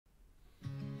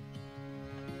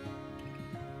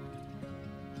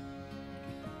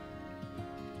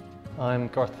I'm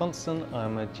Garth Funston.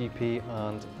 I'm a GP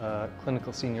and a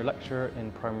clinical senior lecturer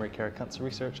in primary care cancer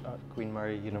research at Queen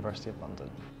Mary University of London.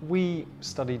 We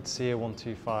studied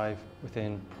CA125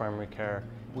 within primary care.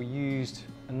 We used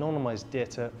anonymised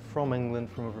data from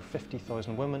England from over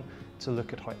 50,000 women to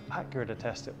look at how accurate a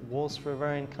test it was for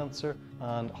ovarian cancer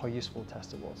and how useful a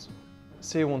test it was.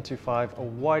 CA125, a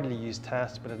widely used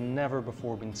test, but had never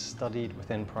before been studied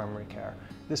within primary care.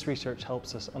 This research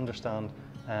helps us understand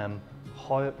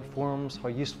how it performs, how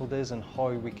useful it is, and how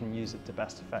we can use it to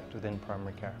best effect within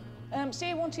primary care.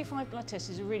 CA125 blood test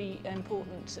is a really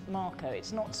important marker.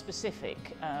 It's not specific,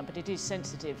 but it is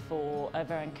sensitive for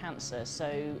ovarian cancer.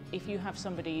 So if you have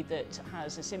somebody that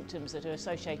has the symptoms that are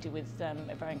associated with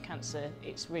ovarian cancer,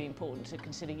 it's really important to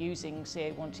consider using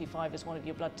CA125 as one of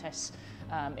your blood tests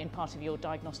in part of your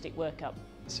diagnostic workup.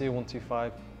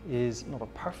 CA125 is not a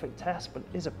perfect test, but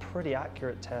is a pretty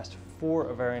accurate test for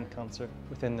ovarian cancer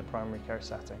within the primary care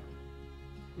setting.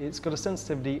 It's got a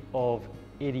sensitivity of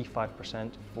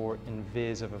 85% for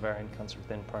invasive ovarian cancer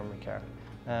within primary care.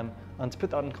 And to put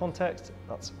that in context,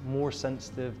 that's more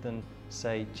sensitive than,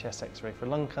 say, chest X-ray for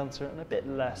lung cancer and a bit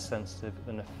less sensitive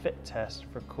than a FIT test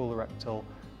for colorectal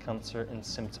cancer in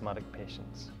symptomatic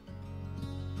patients.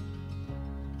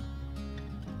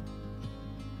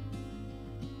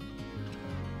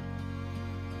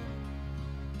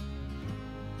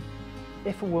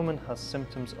 If a woman has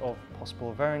symptoms of possible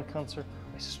ovarian cancer,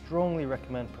 I strongly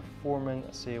recommend performing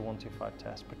a CA125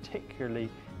 test, particularly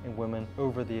in women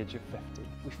over the age of 50.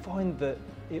 We found that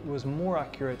it was more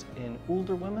accurate in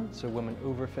older women, so women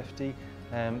over 50,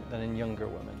 than in younger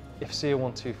women. If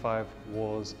CA125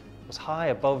 was high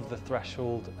above the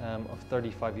threshold of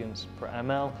 35 units per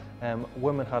ml,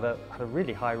 women had a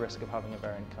really high risk of having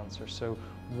ovarian cancer. So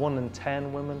 1 in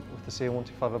 10 women with the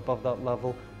CA125 above that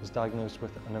level was diagnosed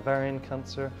with an ovarian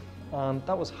cancer, and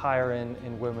that was higher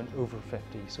in women over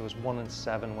 50. So it was 1 in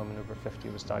 7 women over 50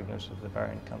 was diagnosed with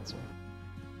ovarian cancer.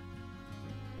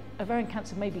 Ovarian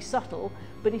cancer may be subtle,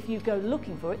 but if you go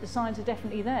looking for it, the signs are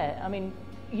definitely there. I mean,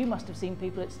 you must have seen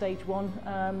people at stage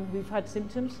 1 who've had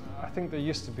symptoms. I think there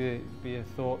used to be a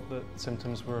thought that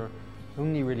symptoms were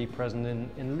only really present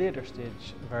in later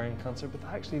stage ovarian cancer, but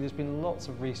actually there's been lots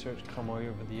of research come out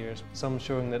over the years, some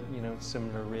showing that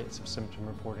similar rates of symptom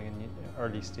reporting in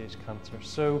early stage cancer.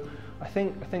 So I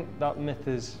think that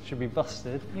myth should be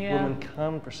busted. Yeah. Women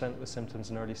can present with symptoms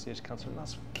in early stage cancer, and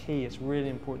that's key. It's really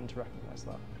important to recognise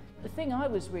that. The thing I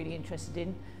was really interested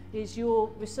in is your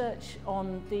research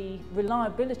on the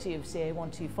reliability of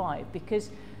CA125, because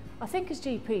I think as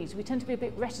GPs we tend to be a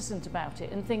bit reticent about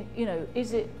it and think,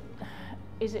 is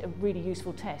it a really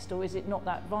useful test or is it not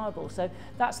that viable? So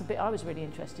that's the bit I was really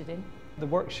interested in. The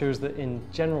work shows that in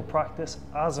general practice,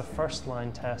 as a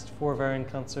first-line test for ovarian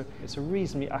cancer, it's a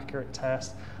reasonably accurate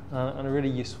test and a really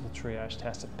useful triage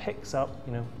test. It picks up,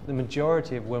 the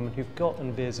majority of women who've got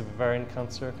invasive ovarian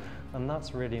cancer, and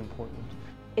that's really important.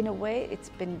 In a way, it's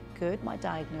been good, my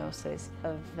diagnosis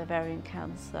of ovarian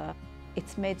cancer.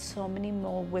 It's made so many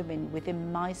more women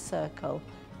within my circle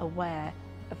aware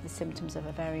of the symptoms of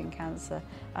ovarian cancer,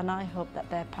 and I hope that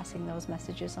they're passing those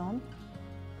messages on.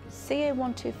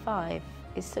 CA125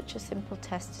 is such a simple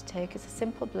test to take. It's a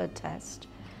simple blood test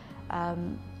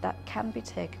that can be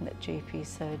taken at GP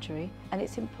surgery, and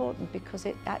it's important because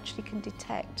it actually can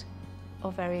detect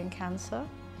ovarian cancer.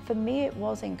 For me, it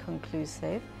was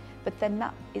inconclusive, but then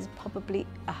that is probably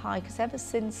a high, because ever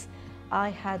since I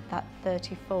had that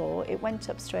 34, it went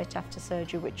up straight after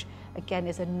surgery, which again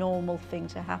is a normal thing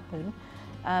to happen,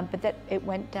 but then it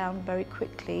went down very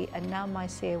quickly, and now my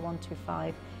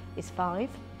CA125 is 5,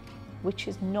 which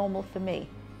is normal for me.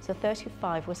 So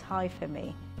 35 was high for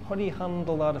me. How do you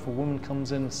handle that if a woman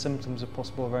comes in with symptoms of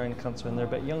possible ovarian cancer and they're a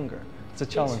bit younger? It's a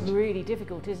challenge. It's really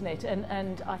difficult, isn't it?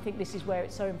 And I think this is where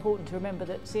it's so important to remember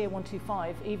that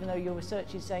CA125, even though your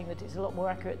research is saying that it's a lot more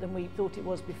accurate than we thought it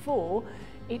was before,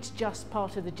 it's just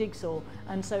part of the jigsaw.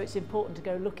 And so it's important to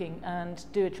go looking and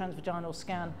do a transvaginal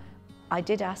scan. I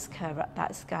did ask her at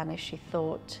that scan if she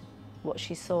thought what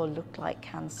she saw looked like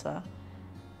cancer,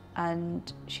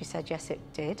 and she said yes, it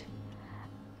did.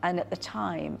 And at the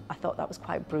time, I thought that was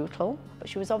quite brutal, but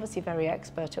she was obviously very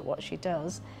expert at what she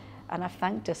does. And I've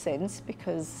thanked her since,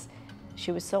 because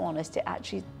she was so honest. It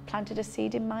actually planted a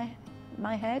seed in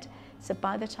my head. So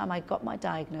by the time I got my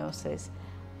diagnosis,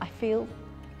 I feel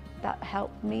that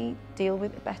helped me deal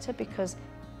with it better, because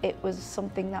it was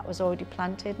something that was already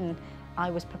planted and I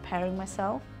was preparing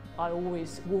myself. I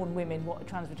always warn women what a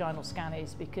transvaginal scan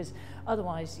is, because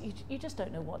otherwise you just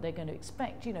don't know what they're going to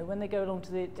expect. When they go along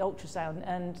to the ultrasound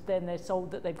and then they're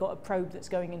told that they've got a probe that's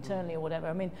going internally or whatever,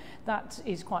 I mean, that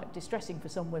is quite distressing for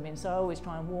some women, so I always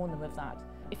try and warn them of that.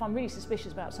 if I'm really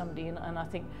suspicious about somebody and I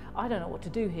think, I don't know what to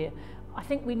do here, I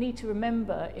think we need to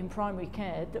remember in primary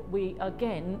care that we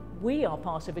are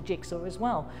part of a jigsaw as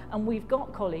well. And we've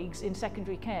got colleagues in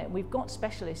secondary care, we've got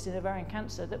specialists in ovarian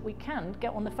cancer that we can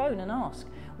get on the phone and ask.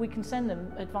 We can send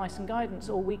them advice and guidance,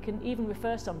 or we can even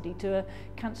refer somebody to a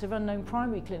cancer of unknown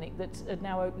primary clinic that's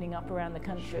now opening up around the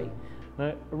country.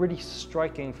 Now, a really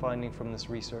striking finding from this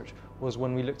research was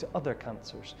when we looked at other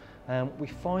cancers. We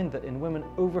found that in women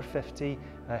over 50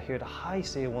 who had a high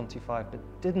CA125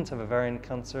 but didn't have ovarian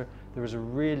cancer, there was a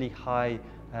really high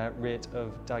rate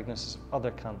of diagnosis of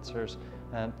other cancers,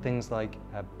 things like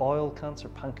bowel cancer,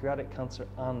 pancreatic cancer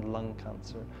and lung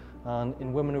cancer. And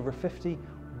in women over 50,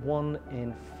 1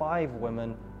 in 5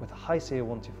 women with a high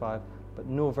CA125 but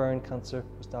no ovarian cancer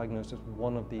was diagnosed with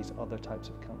one of these other types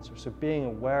of cancer. So being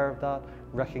aware of that,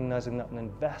 recognizing that and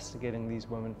investigating these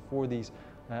women for these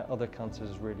other cancers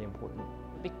is really important.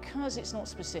 Because it's not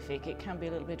specific, it can be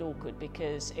a little bit awkward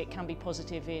because it can be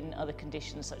positive in other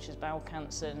conditions such as bowel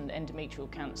cancer and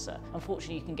endometrial cancer.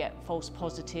 Unfortunately, you can get false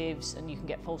positives and you can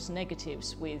get false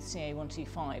negatives with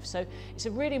CA125. So it's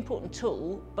a really important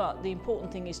tool, but the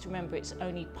important thing is to remember it's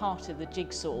only part of the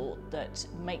jigsaw that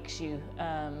makes you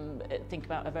think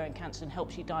about ovarian cancer and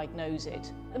helps you diagnose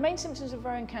it. The main symptoms of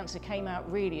ovarian cancer came out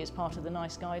really as part of the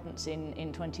NICE guidance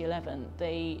in 2011.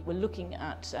 They were looking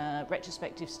at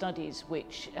retrospective studies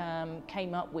which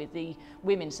came up with the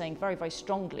women saying very, very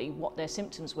strongly what their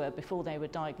symptoms were before they were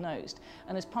diagnosed.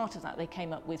 And as part of that, they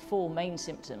came up with 4 main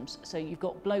symptoms. So you've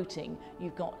got bloating,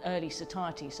 you've got early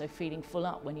satiety, so feeling full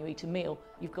up when you eat a meal,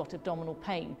 you've got abdominal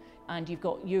pain, and you've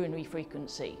got urinary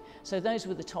frequency. So those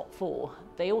were the top 4.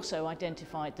 They also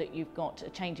identified that you've got a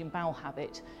change in bowel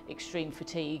habit, extreme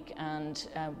fatigue, and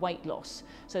weight loss.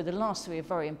 So the last 3 are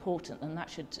very important, and that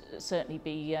should certainly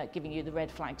be giving you the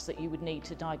red flags that you would need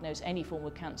to diagnose any form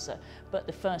of cancer. But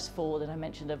the first 4 that I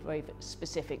mentioned are very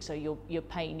specific, so your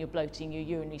pain, your bloating, your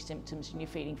urinary symptoms, and your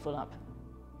feeling full up.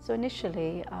 So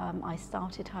initially I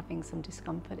started having some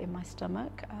discomfort in my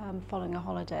stomach following a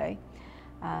holiday.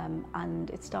 And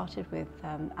it started with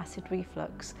acid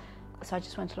reflux. So I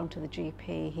just went along to the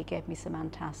GP, he gave me some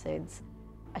antacids.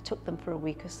 I took them for a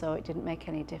week or so, it didn't make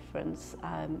any difference.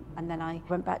 And then I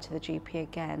went back to the GP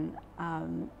again,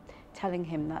 telling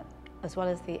him that as well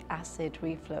as the acid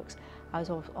reflux, I was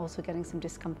also getting some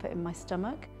discomfort in my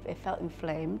stomach. It felt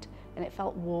inflamed and it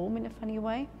felt warm in a funny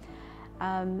way.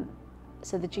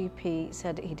 So the GP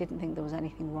said he didn't think there was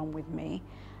anything wrong with me.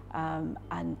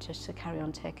 And just to carry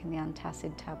on taking the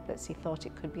antacid tablets, he thought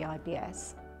it could be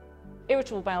IBS.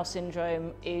 Irritable bowel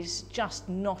syndrome is just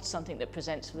not something that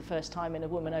presents for the first time in a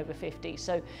woman over 50.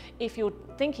 So if you're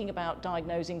thinking about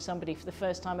diagnosing somebody for the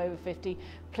first time over 50,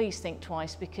 please think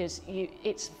twice, because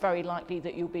it's very likely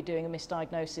that you'll be doing a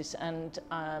misdiagnosis, and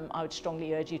I would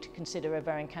strongly urge you to consider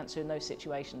ovarian cancer in those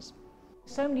situations.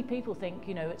 So many people think,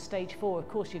 you know, at stage 4, of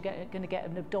course, you're going to get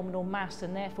an abdominal mass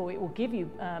and therefore it will give you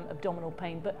abdominal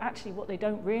pain. But actually what they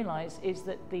don't realise is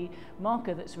that the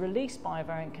marker that's released by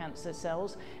ovarian cancer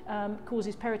cells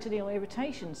causes peritoneal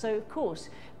irritation. So, of course,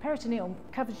 peritoneum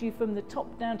covers you from the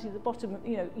top down to the bottom.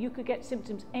 You know, you could get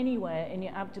symptoms anywhere in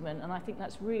your abdomen, and I think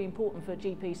that's really important for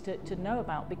GPs to know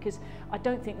about, because I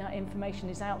don't think that information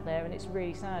is out there, and it's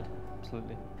really sad.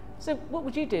 Absolutely. So what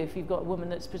would you do if you've got a woman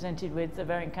that's presented with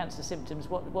ovarian cancer symptoms?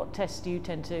 What tests do you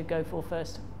tend to go for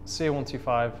first?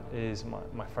 CA125 is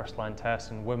my first line test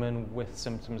in women with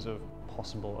symptoms of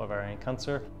possible ovarian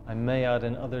cancer. I may add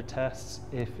in other tests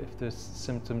if the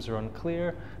symptoms are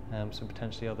unclear, so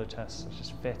potentially other tests such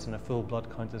as FIT and a full blood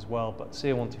count as well, but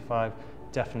CA125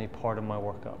 definitely part of my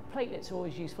workup. Platelets are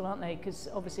always useful, aren't they? Because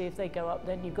obviously if they go up,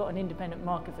 then you've got an independent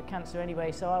marker for cancer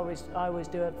anyway, so I always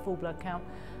do a full blood count.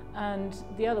 And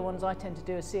the other ones I tend to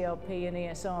do are CRP and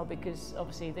ESR, because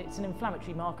obviously it's an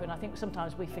inflammatory marker, and I think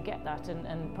sometimes we forget that,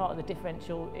 and part of the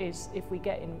differential is if we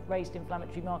get raised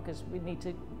inflammatory markers, we need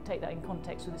to take that in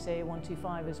context with the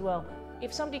CA125 as well.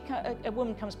 If a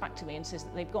woman comes back to me and says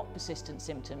that they've got persistent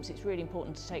symptoms, it's really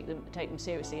important to take them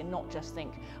seriously and not just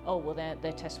think, oh well,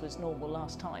 their test was normal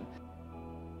last time.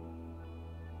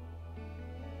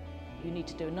 You need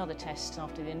to do another test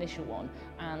after the initial one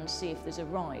and see if there's a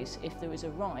rise. If there is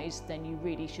a rise, then you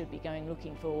really should be going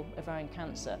looking for ovarian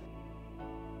cancer.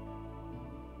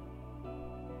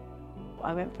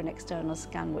 I went for an external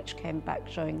scan which came back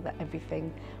showing that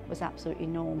everything was absolutely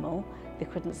normal. They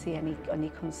couldn't see any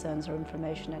concerns or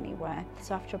inflammation anywhere.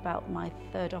 So after about my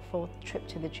 3rd or 4th trip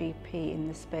to the GP in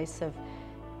the space of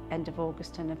end of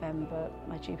August and November,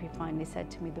 my GP finally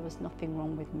said to me there was nothing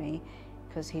wrong with me,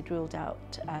 because he'd ruled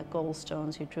out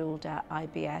gallstones, he'd ruled out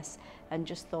IBS, and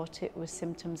just thought it was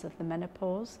symptoms of the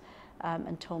menopause.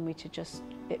 and told me to just,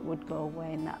 it would go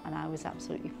away and I was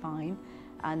absolutely fine.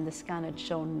 And the scan had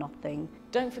shown nothing.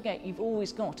 Don't forget, you've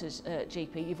always got, as a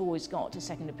GP, you've always got a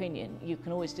second opinion. You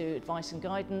can always do advice and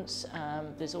guidance.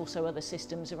 There's also other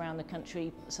systems around the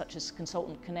country, such as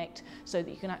Consultant Connect, so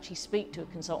that you can actually speak to a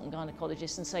consultant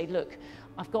gynaecologist and say, look,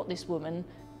 I've got this woman,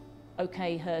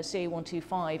 okay, her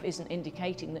CA125 isn't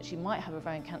indicating that she might have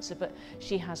ovarian cancer, but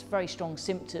she has very strong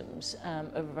symptoms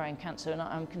of ovarian cancer and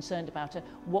I'm concerned about her.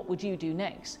 What would you do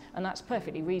next? And that's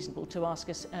perfectly reasonable to ask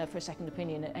us for a second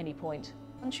opinion at any point.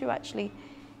 Once you actually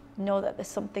know that there's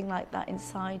something like that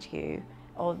inside you,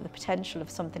 or the potential of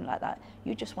something like that,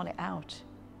 you just want it out.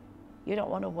 You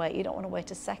don't want to wait. You don't want to wait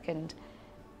a second.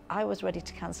 I was ready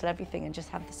to cancel everything and just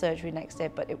have the surgery next day,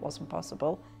 but it wasn't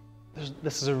possible.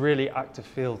 This is a really active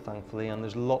field, thankfully, and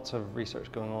there's lots of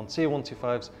research going on.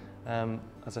 CA125's,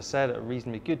 as I said, a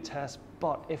reasonably good test,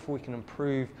 but if we can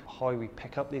improve how we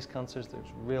pick up these cancers, there's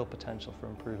real potential for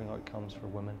improving outcomes for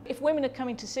women. If women are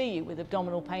coming to see you with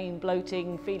abdominal pain,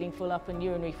 bloating, feeling full up and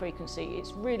urinary frequency,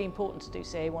 it's really important to do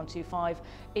CA125.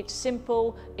 It's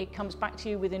simple, it comes back to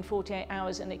you within 48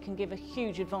 hours and it can give a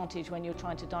huge advantage when you're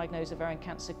trying to diagnose ovarian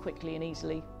cancer quickly and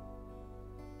easily.